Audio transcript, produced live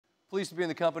Pleased to be in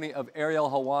the company of Ariel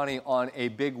Helwani on a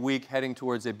big week heading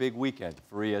towards a big weekend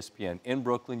for ESPN. In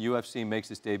Brooklyn, UFC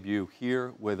makes its debut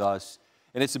here with us,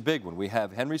 and it's a big one. We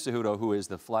have Henry Cejudo, who is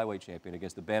the Flyweight champion,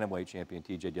 against the Bantamweight champion,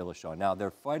 TJ Dillashaw. Now,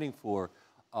 they're fighting for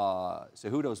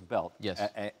Cejudo's belt. Yes.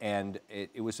 And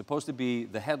it was supposed to be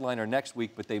the headliner next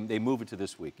week, but they move it to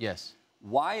this week. Yes.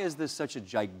 Why is this such a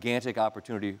gigantic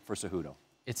opportunity for Cejudo?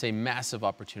 It's a massive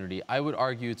opportunity. I would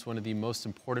argue it's one of the most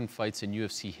important fights in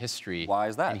UFC history. Why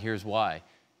is that? And here's why.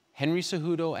 Henry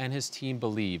Cejudo and his team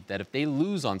believe that if they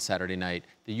lose on Saturday night,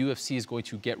 the UFC is going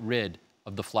to get rid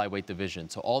of the flyweight division.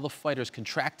 So all the fighters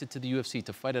contracted to the UFC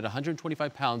to fight at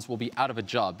 125 pounds will be out of a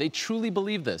job. They truly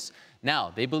believe this.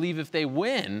 Now, they believe if they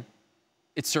win,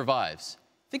 it survives.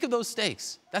 Think of those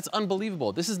stakes. That's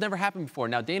unbelievable. This has never happened before.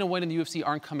 Now, Dana White and the UFC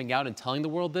aren't coming out and telling the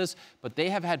world this, but they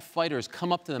have had fighters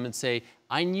come up to them and say,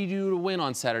 I need you to win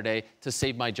on Saturday to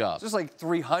save my job. It's just like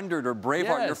 300 or Braveheart.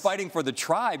 Yes. You're fighting for the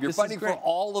tribe. You're fighting for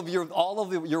all of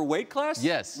your weight class?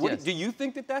 Yes, yes. Do you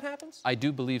think that happens? I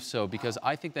do believe so, because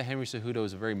I think that Henry Cejudo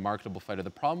is a very marketable fighter. The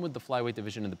problem with the flyweight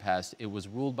division in the past, it was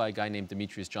ruled by a guy named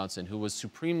Demetrius Johnson, who was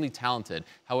supremely talented.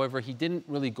 However, he didn't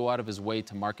really go out of his way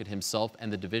to market himself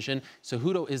and the division.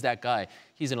 Cejudo is that guy.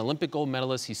 He's an Olympic gold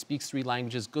medalist. He speaks 3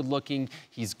 languages, good looking.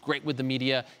 He's great with the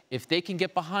media. If they can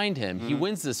get behind him, he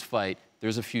wins this fight,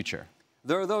 there's a future.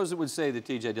 There are those that would say that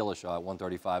TJ Dillashaw at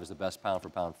 135 is the best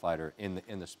pound-for-pound fighter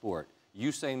in the sport.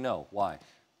 You say no. Why?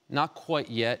 Not quite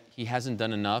yet. He hasn't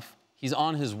done enough. He's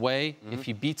on his way. If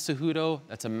he beats Cejudo,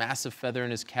 that's a massive feather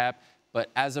in his cap. But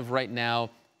as of right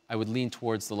now, I would lean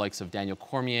towards the likes of Daniel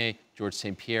Cormier, George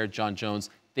St. Pierre, John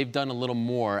Jones. They've done a little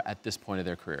more at this point of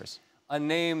their careers. A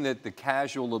name that the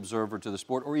casual observer to the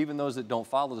sport, or even those that don't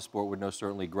follow the sport, would know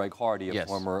certainly Greg Hardy, a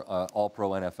former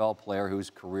All-Pro NFL player whose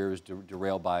career is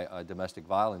derailed by a domestic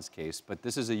violence case. But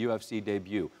this is a UFC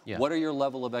debut. Yeah. What are your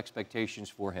level of expectations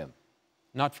for him?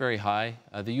 Not very high.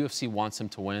 The UFC wants him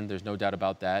to win. There's no doubt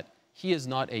about that. He is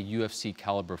not a UFC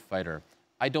caliber fighter.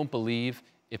 I don't believe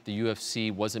if the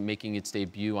UFC wasn't making its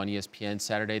debut on ESPN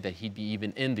Saturday that he'd be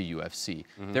even in the UFC.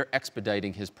 They're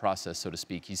expediting his process, so to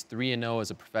speak. He's 3-0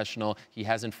 as a professional. He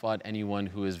hasn't fought anyone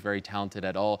who is very talented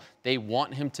at all. They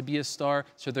want him to be a star,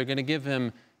 so they're going to give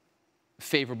him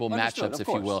favorable matchups, if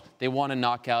you will. They want a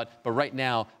knockout, but right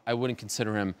now, I wouldn't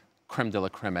consider him creme de la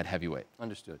creme at heavyweight.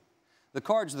 Understood. The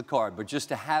card's the card, but just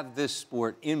to have this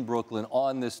sport in Brooklyn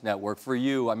on this network, for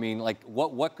you, I mean, like,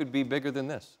 what could be bigger than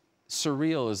this?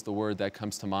 Surreal is the word that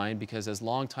comes to mind, because as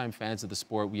longtime fans of the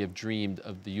sport, we have dreamed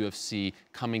of the UFC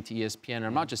coming to ESPN. And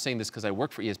I'm not just saying this because I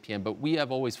work for ESPN, but we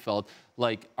have always felt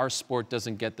like our sport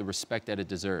doesn't get the respect that it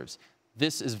deserves.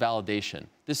 This is validation.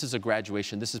 This is a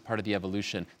graduation. This is part of the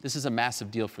evolution. This is a massive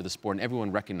deal for the sport, and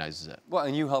everyone recognizes it. Well,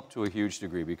 and you help to a huge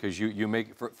degree, because you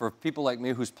make, for people like me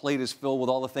whose plate is filled with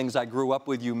all the things I grew up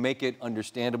with, you make it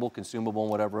understandable, consumable,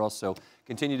 and whatever else. So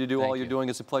continue to do all you're doing.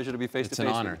 It's a pleasure to be face-to-face with you.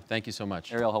 It's an honor. Thank you so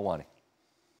much. Ariel Helwani.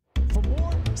 For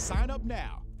more, sign up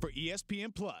now for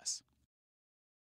ESPN+.